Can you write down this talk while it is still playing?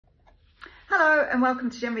Hello and welcome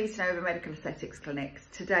to Jen Nova Medical Aesthetics Clinics.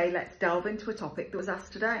 Today let's delve into a topic that was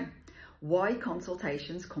asked today. Why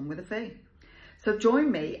consultations come with a fee? So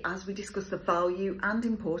join me as we discuss the value and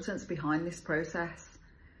importance behind this process.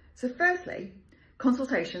 So firstly,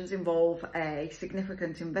 consultations involve a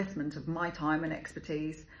significant investment of my time and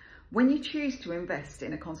expertise. When you choose to invest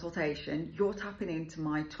in a consultation, you're tapping into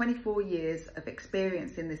my 24 years of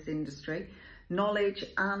experience in this industry, knowledge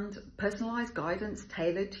and personalised guidance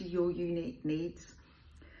tailored to your unique needs.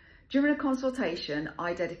 During a consultation,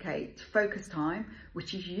 I dedicate focus time,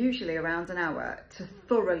 which is usually around an hour, to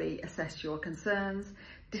thoroughly assess your concerns,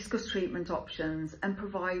 discuss treatment options and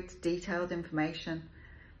provide detailed information.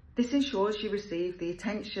 This ensures you receive the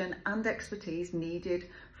attention and expertise needed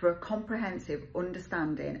for a comprehensive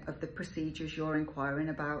understanding of the procedures you're inquiring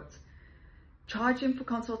about. Charging for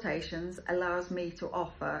consultations allows me to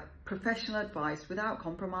offer professional advice without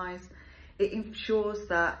compromise. It ensures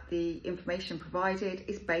that the information provided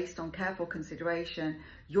is based on careful consideration,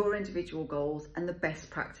 your individual goals and the best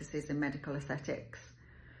practices in medical aesthetics.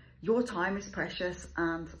 Your time is precious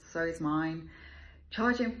and so is mine.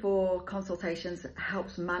 Charging for consultations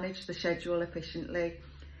helps manage the schedule efficiently,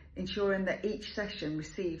 ensuring that each session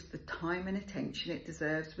receives the time and attention it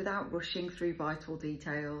deserves without rushing through vital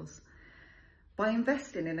details. By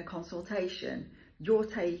investing in a consultation, you're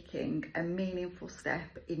taking a meaningful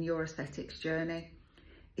step in your aesthetics journey.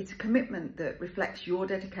 It's a commitment that reflects your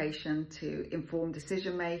dedication to informed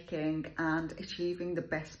decision making and achieving the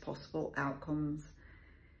best possible outcomes.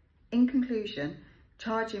 In conclusion,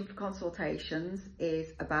 charging for consultations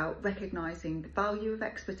is about recognising the value of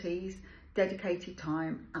expertise, dedicated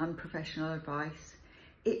time and professional advice.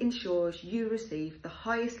 It ensures you receive the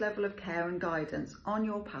highest level of care and guidance on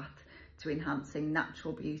your path to enhancing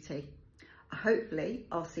natural beauty. Hopefully,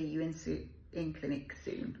 I'll see you in clinic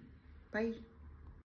soon. Bye.